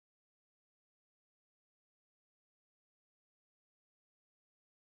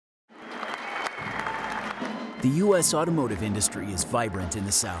The U.S. automotive industry is vibrant in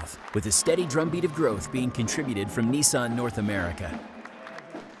the South, with a steady drumbeat of growth being contributed from Nissan North America.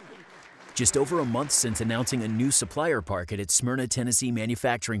 Just over a month since announcing a new supplier park at its Smyrna, Tennessee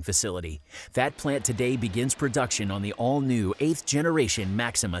manufacturing facility, that plant today begins production on the all-new 8th generation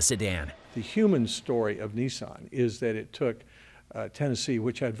Maxima sedan. The human story of Nissan is that it took Tennessee,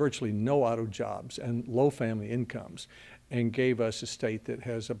 which had virtually no auto jobs and low family incomes, and gave us a state that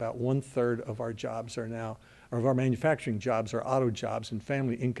has about 1/3 of our jobs are now, or of our manufacturing jobs are auto jobs, and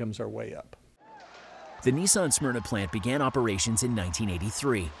family incomes are way up. The Nissan Smyrna plant began operations in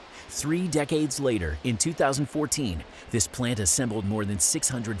 1983. 3 decades later, in 2014, this plant assembled more than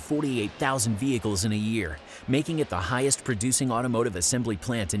 648,000 vehicles in a year, making it the highest producing automotive assembly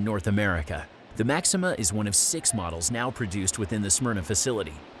plant in North America. The Maxima is one of 6 models now produced within the Smyrna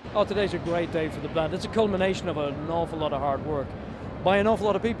facility. Oh, today's a great day for the plant. It's a culmination of an awful lot of hard work by an awful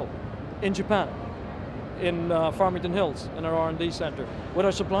lot of people in Japan, in Farmington Hills, in our R&D center, with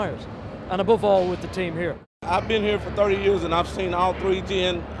our suppliers, and above all with the team here. I've been here for 30 years and I've seen all 3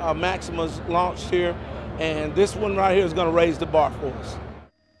 gen Maximas launched here, and this one right here is going to raise the bar for us.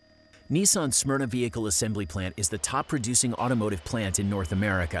 Nissan Smyrna Vehicle Assembly Plant is the top producing automotive plant in North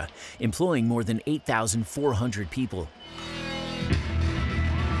America, employing more than 8,400 people.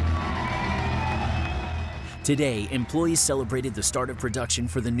 Today, employees celebrated the start of production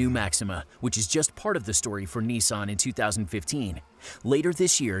for the new Maxima, which is just part of the story for Nissan in 2015. Later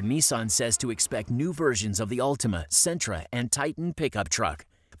this year, Nissan says to expect new versions of the Altima, Sentra, and Titan pickup truck.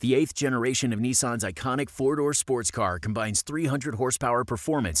 The 8th generation of Nissan's iconic 4-door sports car combines 300 horsepower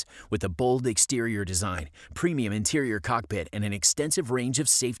performance with a bold exterior design, premium interior cockpit, and an extensive range of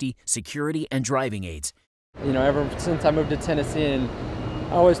safety, security, and driving aids. You know, ever since I moved to Tennessee, and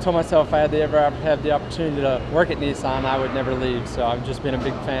I always told myself if I had ever have the opportunity to work at Nissan, I would never leave. So I've just been a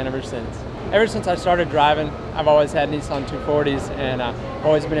big fan ever since. Ever since I started driving, I've always had Nissan 240s, and I've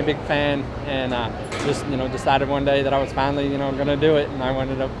always been a big fan. And just decided one day that I was finally going to do it, and I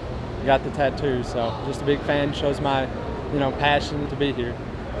ended up got the tattoo. So just a big fan, shows my passion to be here.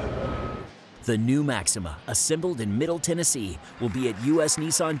 The new Maxima, assembled in Middle Tennessee, will be at U.S.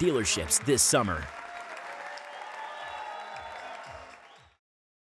 Nissan dealerships this summer.